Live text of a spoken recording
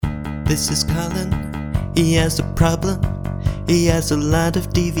This is Colin. He has a problem. He has a lot of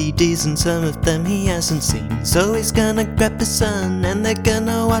DVDs and some of them he hasn't seen. So he's gonna grab his son and they're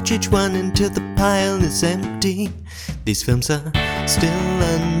gonna watch each one until the pile is empty. These films are still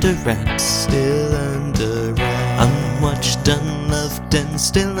under wraps, still under wraps. Unwatched, unloved and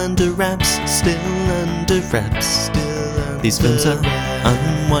still under wraps, still under wraps, still under. These films are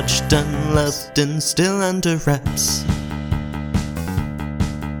unwatched, unloved and still under wraps.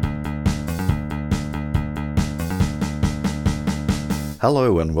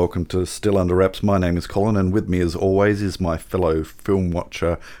 Hello and welcome to Still Under Wraps. My name is Colin and with me as always is my fellow film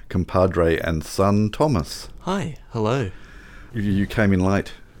watcher, compadre and son, Thomas. Hi, hello. You came in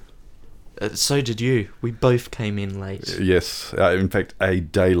late. So did you. We both came in late. Yes, in fact a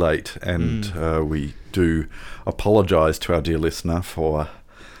day late, and we do apologise to our dear listener for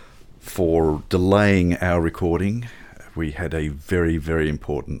delaying our recording. We had a very, very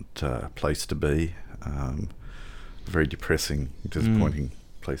important place to be. Very depressing, disappointing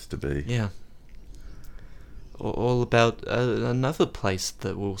place to be. Yeah. All about another place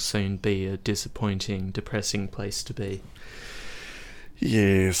that will soon be a disappointing, depressing place to be.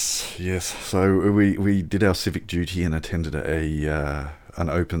 Yes. So we did our civic duty and attended an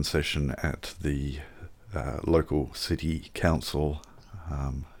open session at the local city council,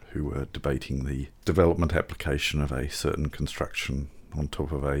 who were debating the development application of a certain construction on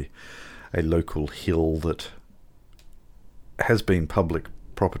top of a local hill that has been public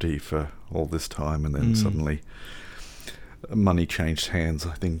property for all this time, and then suddenly money changed hands,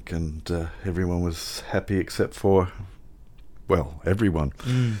 I think, and everyone was happy except for, well, everyone.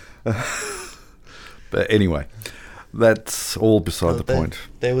 But anyway, that's all beside the point.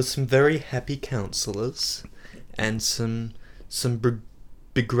 There were some very happy councillors and some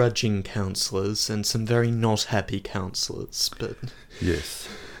begrudging councillors and some very not happy councillors, but yes.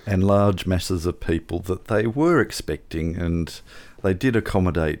 And large masses of people that they were expecting, and they did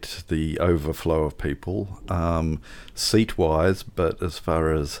accommodate the overflow of people, seat-wise, but as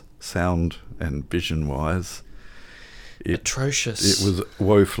far as sound and vision-wise, atrocious. It was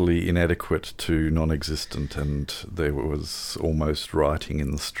woefully inadequate to non-existent, and there was almost rioting in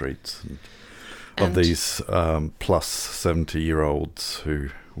the streets of these plus 70-year-olds who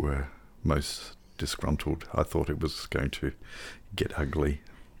were most disgruntled. I thought it was going to get ugly.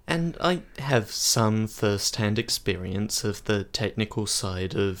 And I have some first-hand experience of the technical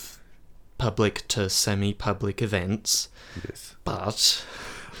side of public to semi-public events. Yes.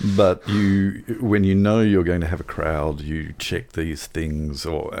 But when you know you're going to have a crowd, you check these things,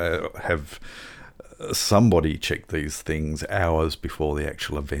 or have somebody check these things hours before the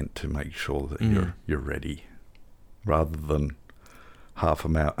actual event to make sure that you're ready, rather than half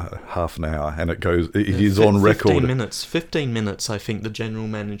an hour, and it is on record. 15 minutes, I think the general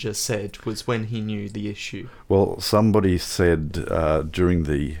manager said, was when he knew the issue. Well, somebody said during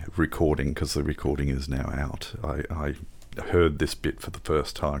the recording, because the recording is now out, I heard this bit for the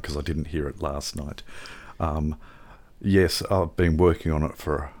first time because I didn't hear it last night. Yes, I've been working on it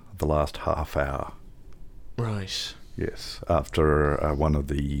for the last half hour. Right. Yes, after one of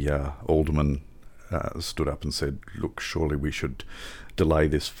the aldermen stood up and said, look, surely we should delay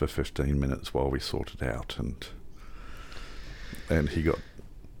this for 15 minutes while we sort it out, and he got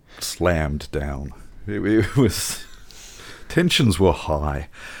slammed down. It was tensions were high,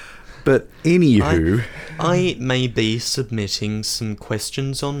 but anywho, I may be submitting some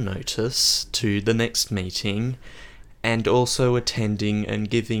questions on notice to the next meeting, and also attending and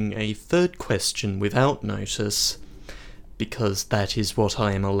giving a third question without notice, because that is what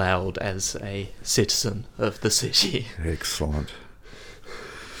I am allowed as a citizen of the city. Excellent.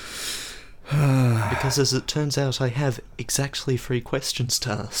 Because as it turns out, I have exactly 3 questions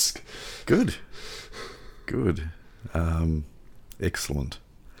to ask. Good. Excellent.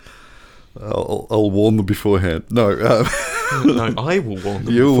 I'll warn them beforehand. No, no, I will warn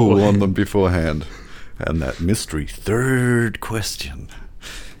them. You will warn them beforehand. And that mystery third question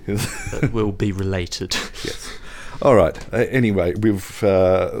that will be related. Yes. All right. Anyway, we've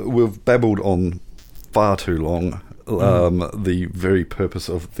babbled on far too long. The very purpose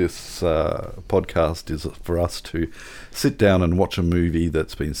of this podcast is for us to sit down and watch a movie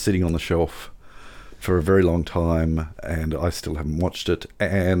that's been sitting on the shelf for a very long time, and I still haven't watched it.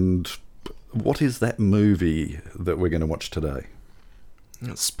 And what is that movie that we're going to watch today?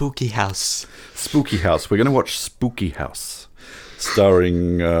 Spooky House. Spooky House. We're going to watch Spooky House,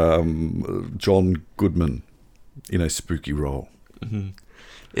 starring John Goodman in a spooky role. Mm-hmm.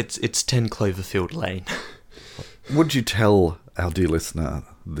 It's 10 Cloverfield Lane. Would you tell our dear listener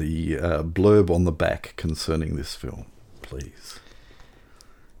the blurb on the back concerning this film, please?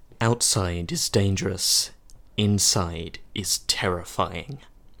 Outside is dangerous. Inside is terrifying.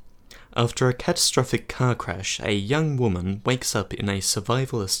 After a catastrophic car crash, a young woman wakes up in a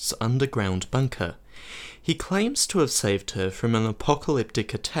survivalist's underground bunker. He claims to have saved her from an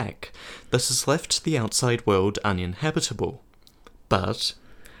apocalyptic attack that has left the outside world uninhabitable. But,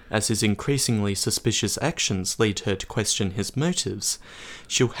 as his increasingly suspicious actions lead her to question his motives,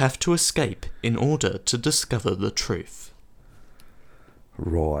 she'll have to escape in order to discover the truth.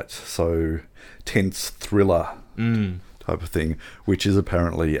 Right, so tense thriller type of thing, which is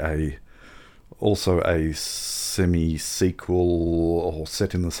apparently also a semi-sequel or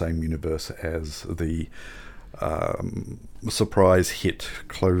set in the same universe as the surprise hit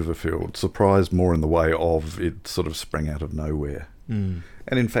Cloverfield. Surprise more in the way of it sort of sprang out of nowhere. And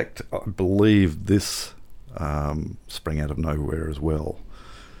in fact, I believe this sprang out of nowhere as well.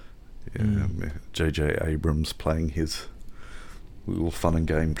 J.J. Abrams playing his little fun and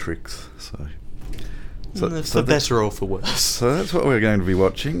game tricks. So for better or for worse. So that's what we're going to be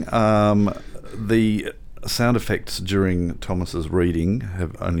watching. The sound effects during Thomas's reading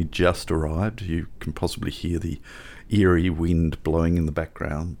have only just arrived. You can possibly hear the eerie wind blowing in the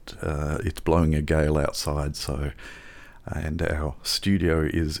background. It's blowing a gale outside, and our studio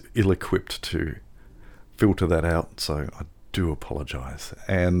is ill-equipped to filter that out, so I do apologise.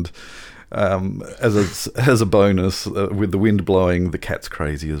 And as a bonus, with the wind blowing, the cat's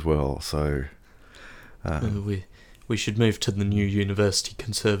crazy as well. So we should move to the new University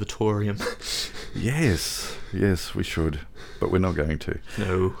Conservatorium. Yes, we should, but we're not going to.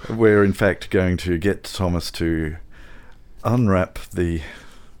 No. We're in fact going to get Thomas to unwrap the...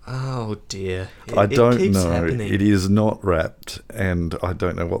 Oh dear. I don't keeps know. happening. It is not wrapped, and I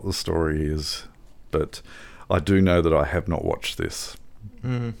don't know what the story is, but I do know that I have not watched this.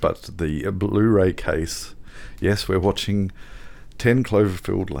 But the Blu-ray case, yes, we're watching 10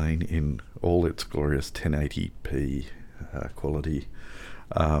 Cloverfield Lane in all its glorious 1080p quality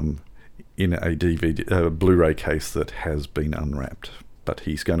in a Blu-ray case that has been unwrapped. But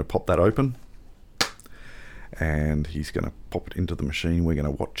he's going to pop that open, and he's going to pop it into the machine. We're going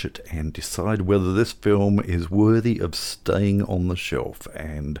to watch it and decide whether this film is worthy of staying on the shelf.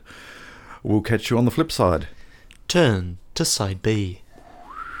 And we'll catch you on the flip side. Turn to side B.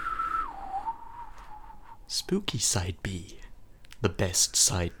 Spooky side B. The best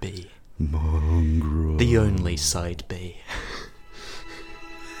side B. Mongrel. The only side B.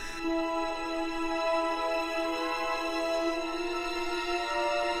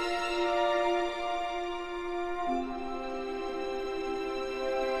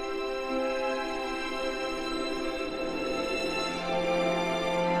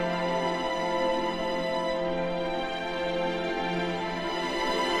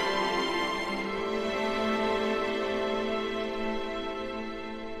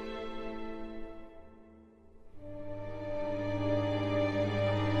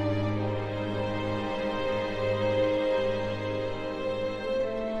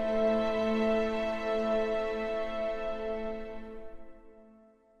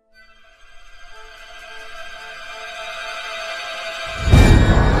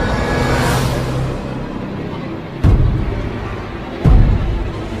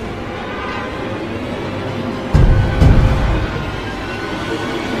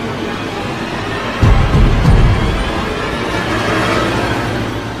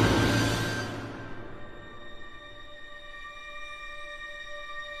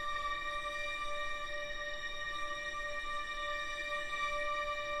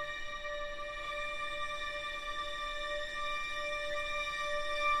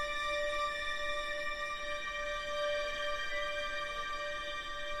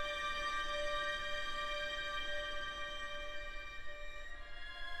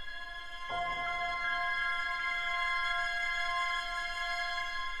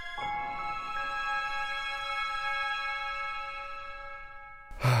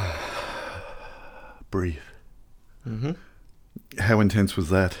 Breathe. How intense was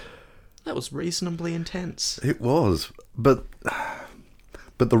that? That was reasonably intense. It was, but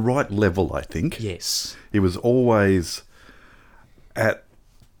the right level, I think. Yes. It was always at...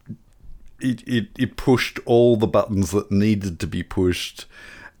 It pushed all the buttons that needed to be pushed,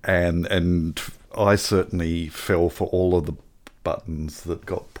 and I certainly fell for all of the buttons that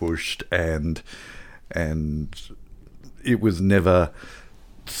got pushed, and it was never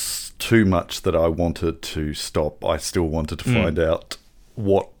too much that I wanted to stop. I still wanted to find out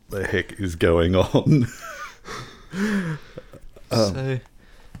what the heck is going on.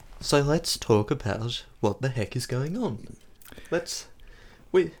 So let's talk about what the heck is going on.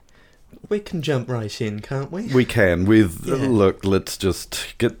 We We can jump right in, can't we? We can. Yeah. Look, let's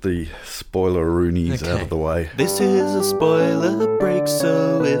just get the spoiler-roonies out of the way. This is a spoiler break,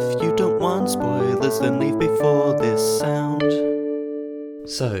 so if you don't want spoilers, then leave before this sound.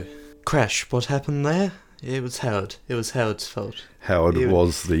 So, Crash, what happened there? It was Howard. It was Howard's fault. Howard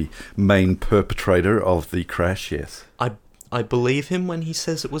was the main perpetrator of the crash, yes. I believe him when he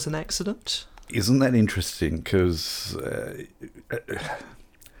says it was an accident. Isn't that interesting? Because,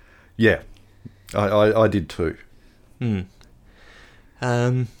 yeah, I did too. The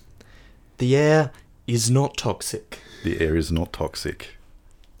air is not toxic. The air is not toxic.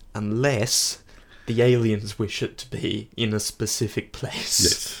 Unless the aliens wish it to be in a specific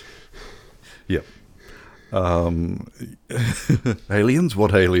place. Yes. Yep. Aliens?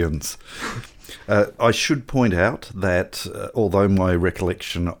 What aliens? I should point out that although my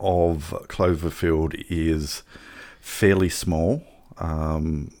recollection of Cloverfield is fairly small, I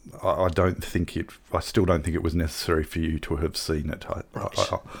still don't think it was necessary for you to have seen it.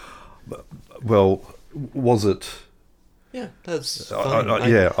 Well, was it? Yeah, that's fine.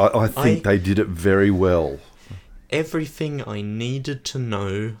 I think they did it very well. Everything I needed to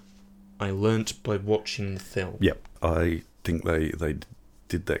know, I learnt by watching the film. Yep, I think they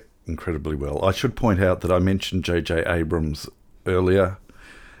did that incredibly well. I should point out that I mentioned J.J. Abrams earlier,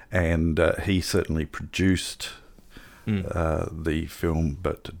 and he certainly produced the film,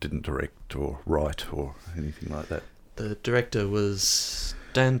 but didn't direct or write or anything like that. The director was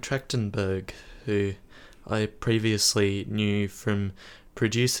Dan Trachtenberg, who I previously knew from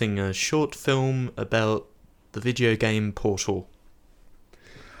producing a short film about the video game Portal.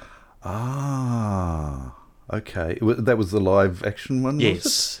 Ah, okay. That was the live action one,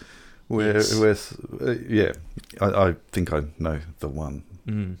 yes. Was it? Where yeah, I think I know the one.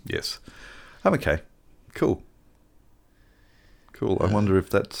 Yes. Okay, cool. I wonder if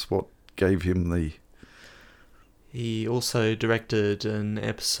that's what gave him the... He also directed an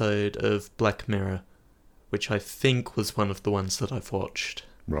episode of Black Mirror, which I think was one of the ones that I've watched.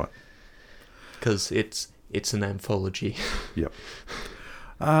 Right. Because it's an anthology. Yep.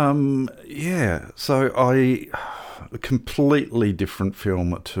 Yeah, so a completely different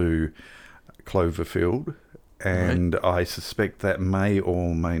film to Cloverfield, and right. I suspect that may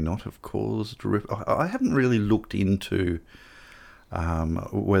or may not have caused... I haven't really looked into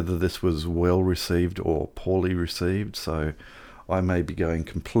whether this was well received or poorly received, so I may be going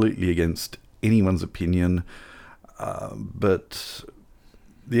completely against anyone's opinion, but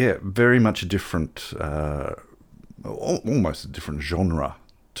yeah, very much a different, almost a different genre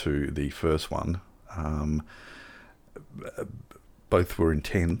to the first one. Both were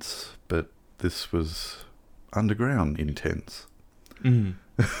intense, but this was underground intense. And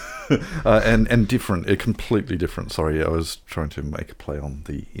different, completely different. Sorry, I was trying to make a play on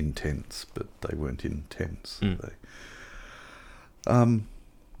the intense, but they weren't intense. I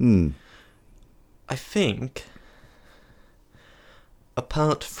think,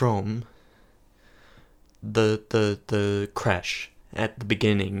 apart from the crash at the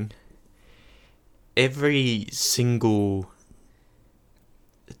beginning, every single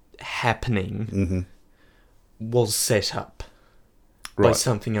happening was set up by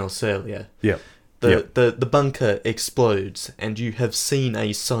something else earlier. Yeah. The bunker explodes, and you have seen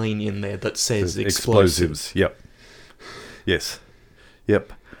a sign in there that says explosives. Yep. Yes.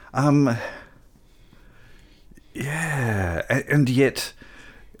 Yep. Yeah, and yet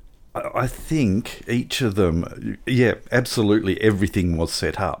I think each of them, yeah, absolutely everything was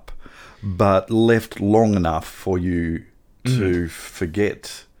set up, but left long enough for you to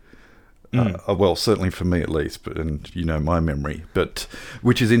forget. Well, certainly for me at least, and my memory. But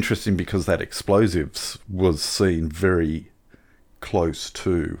which is interesting because that explosives was seen very close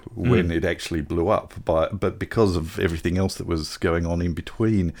to when it actually blew up. But because of everything else that was going on in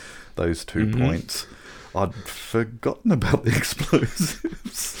between those two points, I'd forgotten about the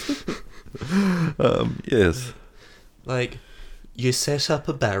explosives. Yes. Like, you set up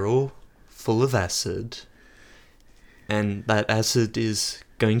a barrel full of acid, and that acid is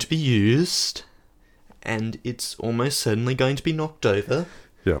going to be used, and it's almost certainly going to be knocked over.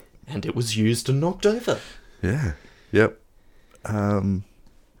 Yep. And it was used and knocked over. Yeah. Yep.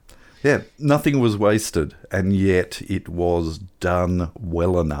 Yeah, nothing was wasted, and yet it was done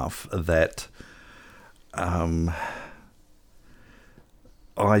well enough that I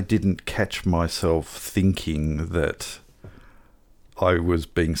didn't catch myself thinking that I was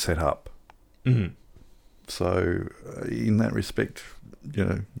being set up. So, in that respect,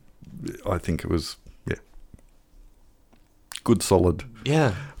 I think it was, good, solid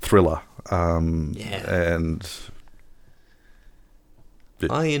thriller. And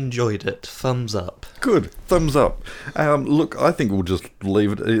I enjoyed it. Thumbs up. Good. Thumbs up. Look, I think we'll just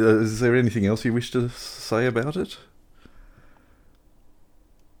leave it. Is there anything else you wish to say about it?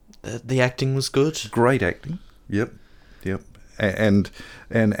 The acting was good. Great acting. Yep. And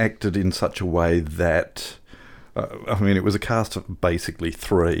acted in such a way that, it was a cast of basically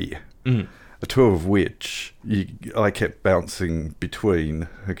 3. Two of which I kept bouncing between.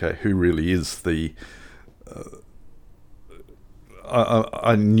 Okay, who really is the?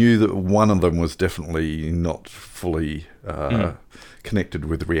 I knew that one of them was definitely not fully connected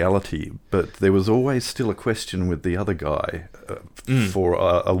with reality, but there was always still a question with the other guy for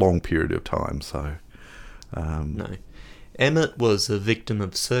a long period of time. So, no, Emmett was a victim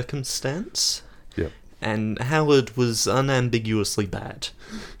of circumstance. Yep. And Howard was unambiguously bad.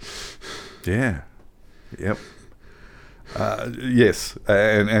 Yeah. Yep. Yes,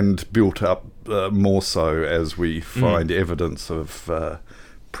 and built up more so as we find evidence of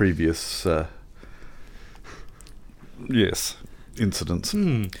previous incidents.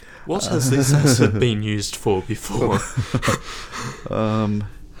 What has this acid been used for before?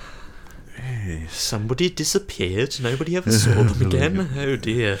 Somebody disappeared. Nobody ever saw them again. Oh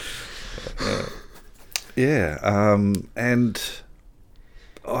dear. And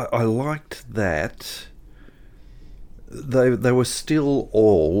I liked that they were still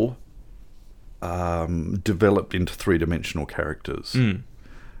all developed into 3-dimensional characters.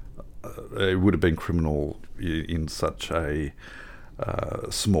 It would have been criminal in such a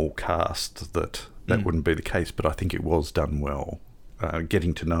small cast that wouldn't be the case, but I think it was done well.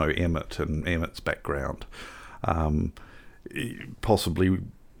 Getting to know Emmett and Emmett's background possibly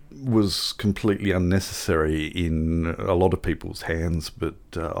was completely unnecessary in a lot of people's hands, but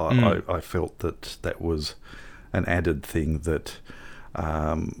I felt that was an added thing that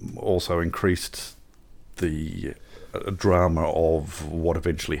also increased the drama of what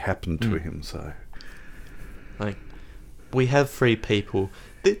eventually happened to him. So, like, we have 3 people.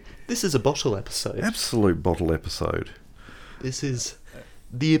 This is a bottle episode. Absolute bottle episode. This is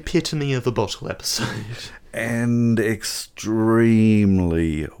the epitome of a bottle episode. And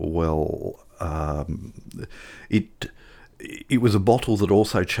extremely well. It was a bottle that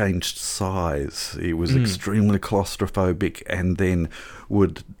also changed size. It was extremely claustrophobic, and then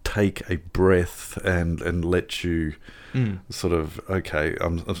would take a breath and let you sort of, okay,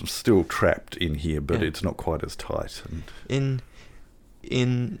 I'm still trapped in here, but it's not quite as tight. And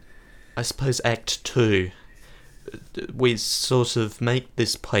in I suppose Act 2, we sort of make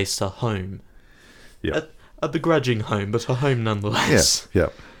this place a home. Yeah. A begrudging home, but a home nonetheless. Yeah.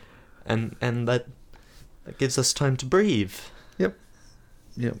 And that gives us time to breathe. Yep.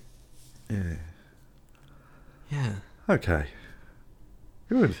 Yeah. Yeah. Okay.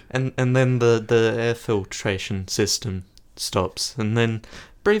 Good. And then the air filtration system stops, and then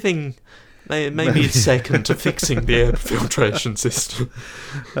breathing maybe is second to fixing the air filtration system.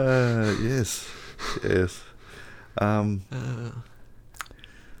 Yes.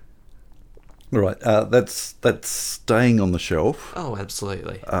 All right, that's staying on the shelf. Oh,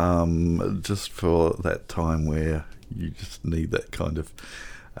 absolutely. Just for that time where you just need that kind of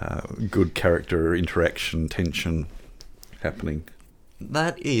good character interaction, tension happening.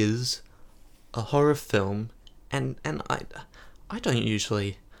 That is a horror film, and I don't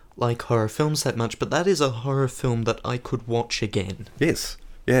usually like horror films that much, but that is a horror film that I could watch again. Yes.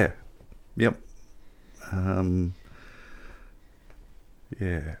 Yeah. Yep.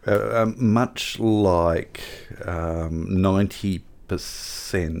 Much like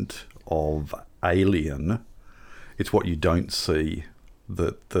 90% of Alien, it's what you don't see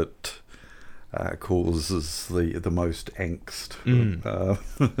that causes the most angst.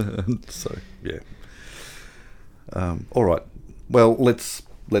 So yeah. All right. Well, let's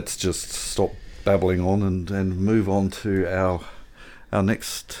just stop babbling on and move on to our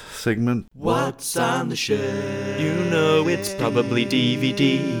next segment. What's on the shelf? You know it's probably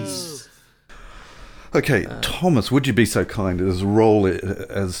DVDs. Okay, Thomas, would you be so kind as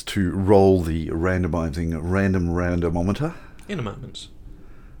to roll the randomizing randomometer? In a moment.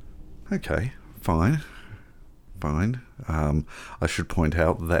 Okay, fine. I should point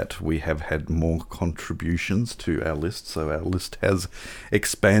out that we have had more contributions to our list, so our list has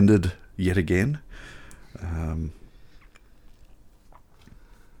expanded yet again.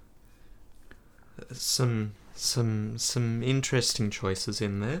 Some interesting choices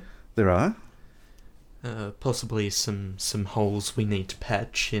in there. There are. Possibly some holes we need to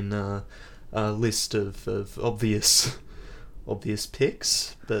patch in a list of obvious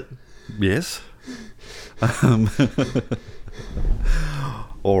picks, but yes.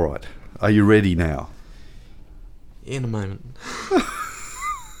 All right. Are you ready now? In a moment.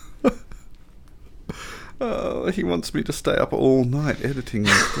 Oh, he wants me to stay up all night editing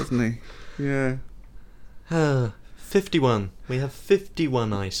this, doesn't he? Yeah. 51. We have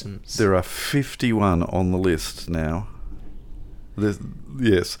 51 items. There are 51 on the list now.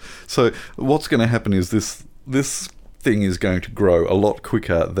 Yes. So what's going to happen is this thing is going to grow a lot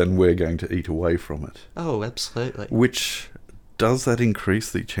quicker than we're going to eat away from it. Oh, absolutely. Which, does that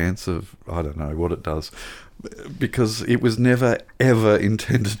increase the chance of... I don't know what it does. Because it was never, ever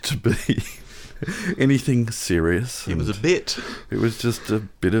intended to be anything serious. It was a bit. It was just a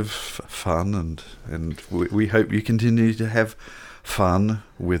bit of fun, and we hope you continue to have fun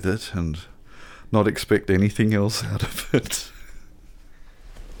with it and not expect anything else out of it.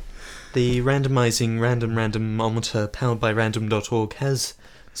 The randomizing randomometer powered by random.org has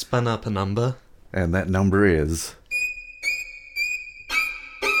spun up a number. And that number is...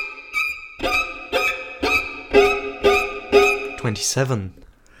 27.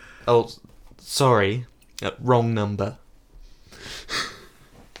 Oh, sorry. Wrong number.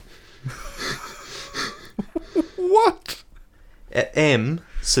 What? M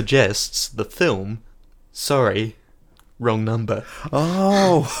suggests the film. Sorry. Wrong number.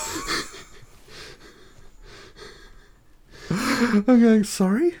 Oh. I'm going,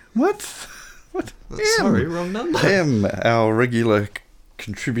 sorry? What? What? Sorry, wrong number. M, our regular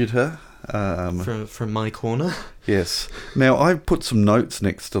contributor. From my corner. Yes. Now, I put some notes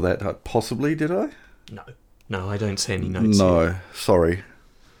next to that, possibly, did I? No, I don't see any notes No, here. sorry.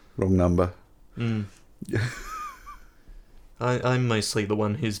 Wrong number. I'm mostly the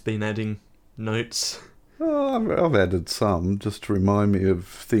one who's been adding notes. Oh, I've added some, just to remind me of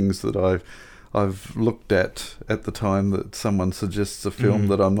things that I've looked at the time that someone suggests a film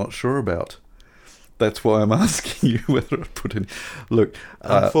that I'm not sure about. That's why I'm asking you whether I put in... Look...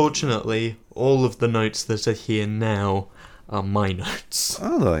 Unfortunately, all of the notes that are here now are my notes.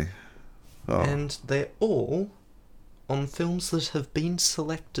 Are they? Oh. And they're all on films that have been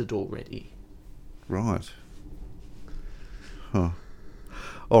selected already. Right. Huh.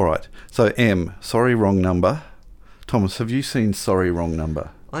 All right. So, M, sorry, wrong number. Thomas, have you seen Sorry, Wrong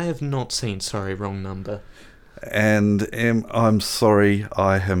Number? I have not seen Sorry, Wrong Number. And M, I'm sorry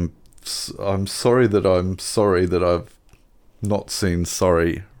that I've not seen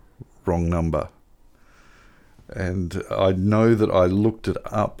Sorry, Wrong Number. And I know that I looked it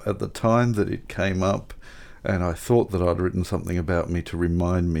up at the time that it came up, and I thought that I'd written something about me to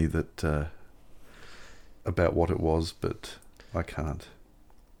remind me that about what it was, but I can't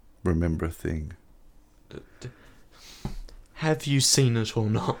remember a thing. Have you seen it or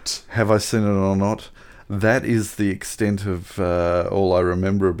not? Have I seen it or not? That is the extent of all I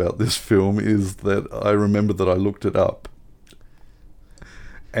remember about this film, is that I remember that I looked it up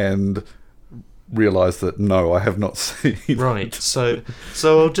and realised that no, I have not seen Right, it. so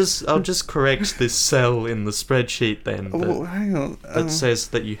I'll just correct this cell in the spreadsheet then that, hang on. that says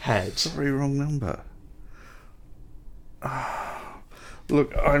that you had. Sorry, wrong number.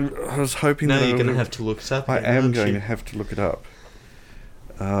 Look, I was hoping Now that you're going to have to look it up. I again, am aren't going you? to have to look it up.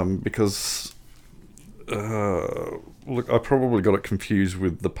 Because... look, I probably got it confused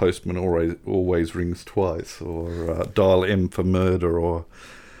with The Postman Always Rings Twice, or Dial M for Murder, or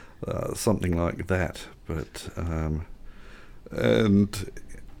something like that. But and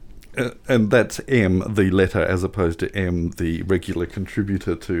that's M, the letter, as opposed to M, the regular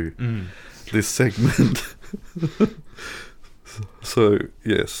contributor to this segment. So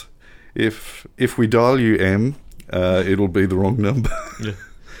yes, if we dial you M, it'll be the wrong number. Yeah.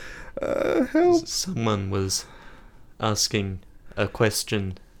 Help. Someone was asking a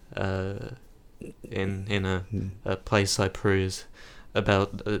question in a place I peruse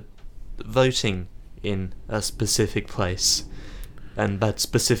about voting in a specific place, and that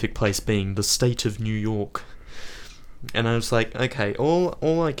specific place being the state of New York. And I was like, okay,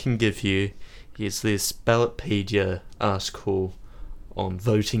 all I can give you is this Ballotpedia article on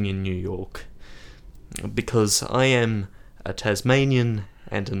voting in New York, because I am a Tasmanian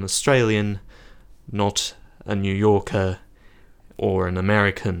and an Australian, not a New Yorker or an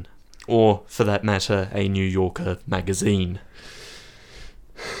American, or, for that matter, a New Yorker magazine.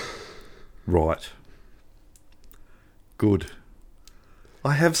 Right. Good.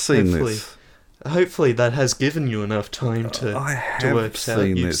 I have seen this. Hopefully that has given you enough time to work it out.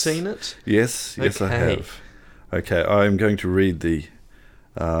 You've this. seen it? Yes, I Okay. have. Okay, I am going to read the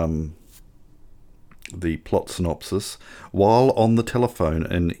plot synopsis. While on the telephone,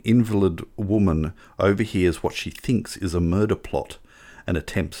 an invalid woman overhears what she thinks is a murder plot and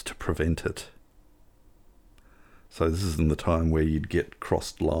attempts to prevent it. So this is in the time where you'd get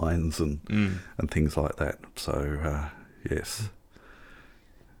crossed lines and things like that. So, yes.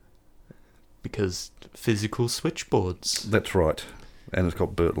 because physical switchboards. That's right. And it's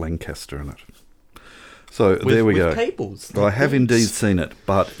got Burt Lancaster in it. So there we go. Cables. I have indeed seen it,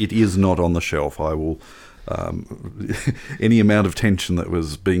 but it is not on the shelf. I will... any amount of tension that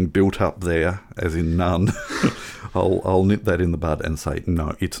was being built up there, as in none, I'll nip that in the bud and say,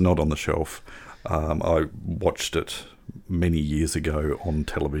 no, it's not on the shelf. I watched it many years ago on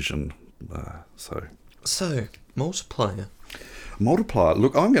television. So, multiplier. Multiplier.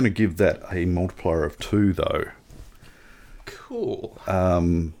 Look, I'm going to give that a multiplier of 2, though. Cool.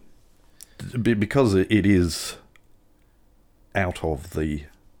 Because it is out of the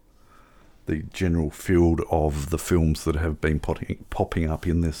general field of the films that have been popping up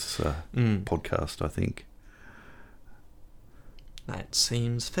in this podcast, I think. That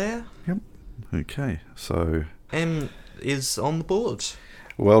seems fair. Yep. Okay, so... M is on the board.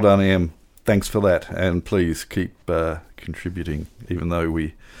 Well done, Em. Thanks for that, and please keep contributing, even though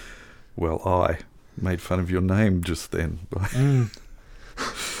I made fun of your name just then.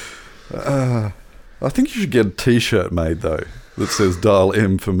 I think you should get a T-shirt made, though, that says Dial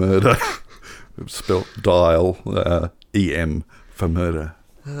M for Murder. Spelt dial, EM for murder.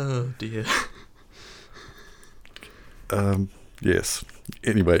 Oh, dear. Yes.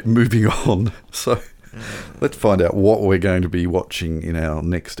 Anyway, moving on. So, let's find out what we're going to be watching in our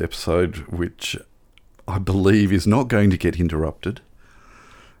next episode, which I believe is not going to get interrupted.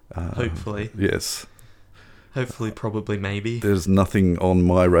 Hopefully. Yes. Hopefully, probably, maybe. There's nothing on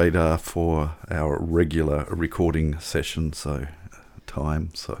my radar for our regular recording session, so...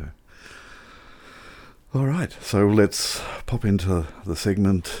 All right, so let's pop into the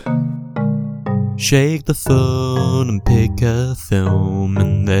segment. Shake the phone and pick a film,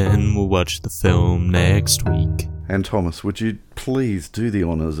 and then we'll watch the film next week. And Thomas, would you please do the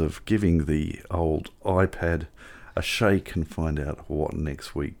honours of giving the old iPad a shake and find out what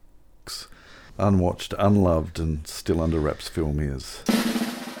next week's unwatched, unloved, and still under wraps film is?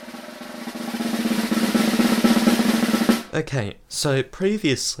 Okay, so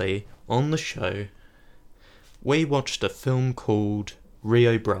previously on the show, we watched a film called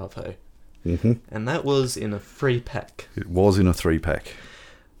Rio Bravo. Mm-hmm. And that was in a 3-pack. It was in a 3-pack.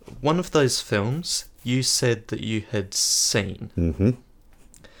 One of those films you said that you had seen. Mm-hmm.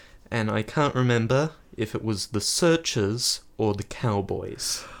 And I can't remember if it was The Searchers or The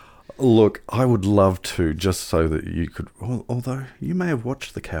Cowboys. Look, I would love to, just so that you could... Although, you may have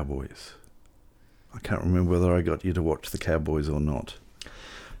watched The Cowboys. I can't remember whether I got you to watch The Cowboys or not.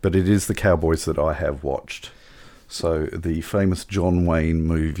 But it is The Cowboys that I have watched. So the famous John Wayne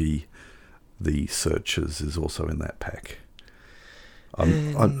movie, The Searchers, is also in that pack.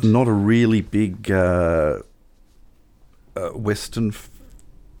 I'm not a really big Western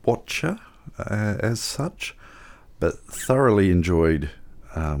watcher as such, but thoroughly enjoyed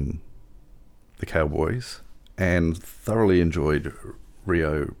The Cowboys and thoroughly enjoyed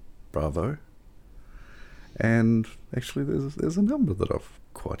Rio Bravo. And actually there's a number that I've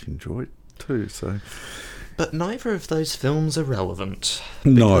quite enjoyed too, so... But neither of those films are relevant.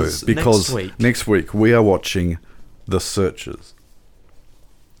 No, because next week we are watching The Searchers.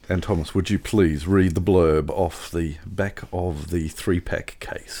 And Thomas, would you please read the blurb off the back of the 3-pack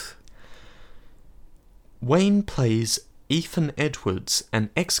case? Wayne plays Ethan Edwards,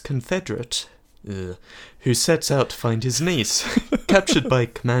 an ex-Confederate who sets out to find his niece, captured by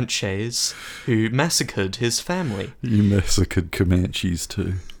Comanches who massacred his family. You massacred Comanches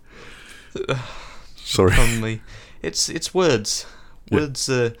too. Sorry. Funnily, it's words. Words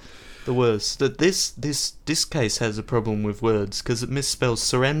are the worst. This case has a problem with words because it misspells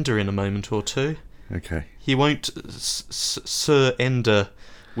surrender in a moment or two. Okay. He won't surrender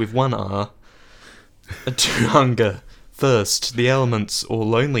with one R to hunger, thirst, the elements, or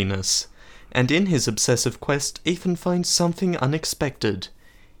loneliness. And in his obsessive quest, Ethan finds something unexpected: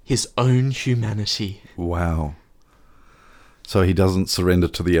 his own humanity. Wow. So he doesn't surrender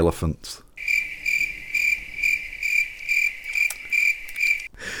to the elephants.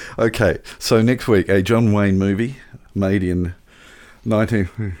 Okay, so next week, a John Wayne movie made in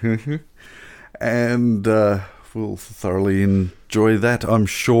 19... and we'll thoroughly enjoy that, I'm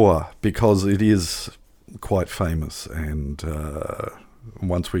sure, because it is quite famous. And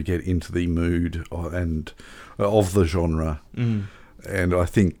once we get into the mood and of the genre, and I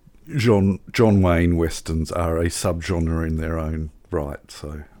think John Wayne westerns are a subgenre in their own right,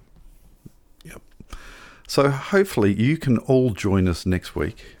 so... Yep. So hopefully you can all join us next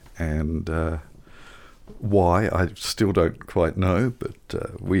week. And why, I still don't quite know,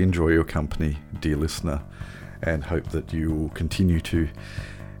 but we enjoy your company, dear listener, and hope that you will continue to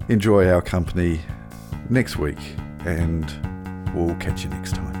enjoy our company next week, and we'll catch you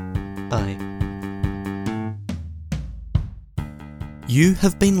next time. Bye. You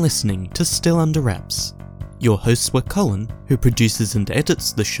have been listening to Still Under Wraps. Your hosts were Colin, who produces and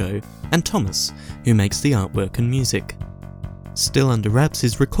edits the show, and Thomas, who makes the artwork and music. Still Under Wraps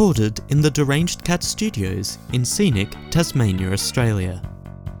is recorded in the Deranged Cat Studios in scenic Tasmania, Australia.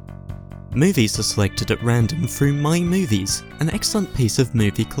 Movies are selected at random through My Movies, an excellent piece of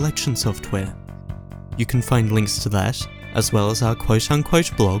movie collection software. You can find links to that, as well as our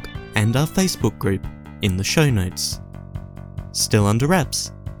quote-unquote blog and our Facebook group, in the show notes. Still Under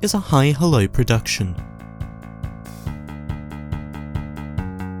Wraps is a Hi Hello production.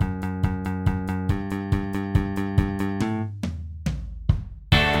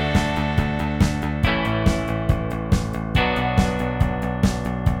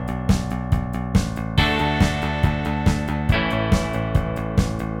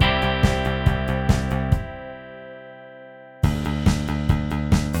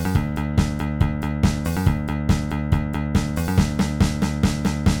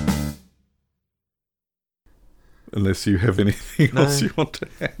 Unless you have anything else you want to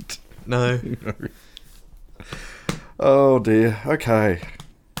add. No. No. Oh dear. Okay.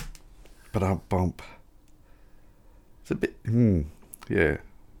 But I'll bump. It's a bit. Yeah.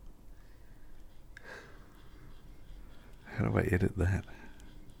 How do I edit that?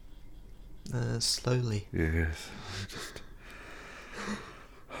 Slowly. Yes. Just.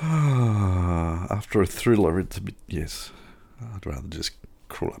 After a thriller, it's a bit. Yes. I'd rather just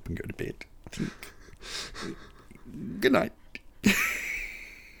crawl up and go to bed. Good night.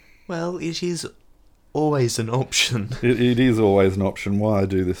 Well, it is always an option. It is always an option why I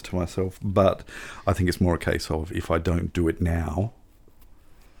do this to myself, but I think it's more a case of if I don't do it now,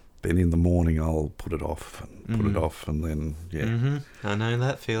 then in the morning I'll put it off and then, yeah. Mm-hmm. I know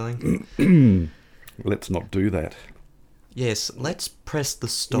that feeling. Let's not do that. Yes, let's press the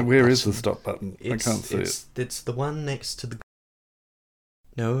stop button. Where is the stop button? I can't see it. It's the one next to the...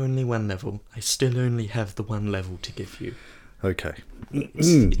 No, only one level. I still only have the one level to give you. Okay.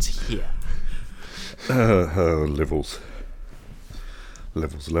 It's here. Levels.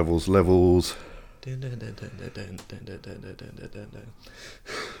 That was Levels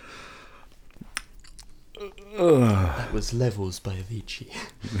by Avicii.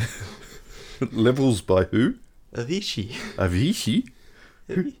 Levels by who? Avicii. Avicii?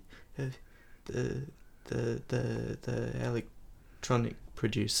 The electronic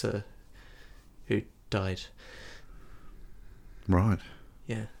producer who died. Right.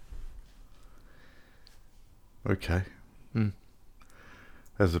 Yeah. Okay.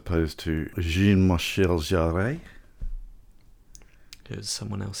 As opposed to Jean-Michel Jarre. It was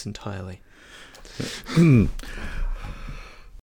someone else entirely.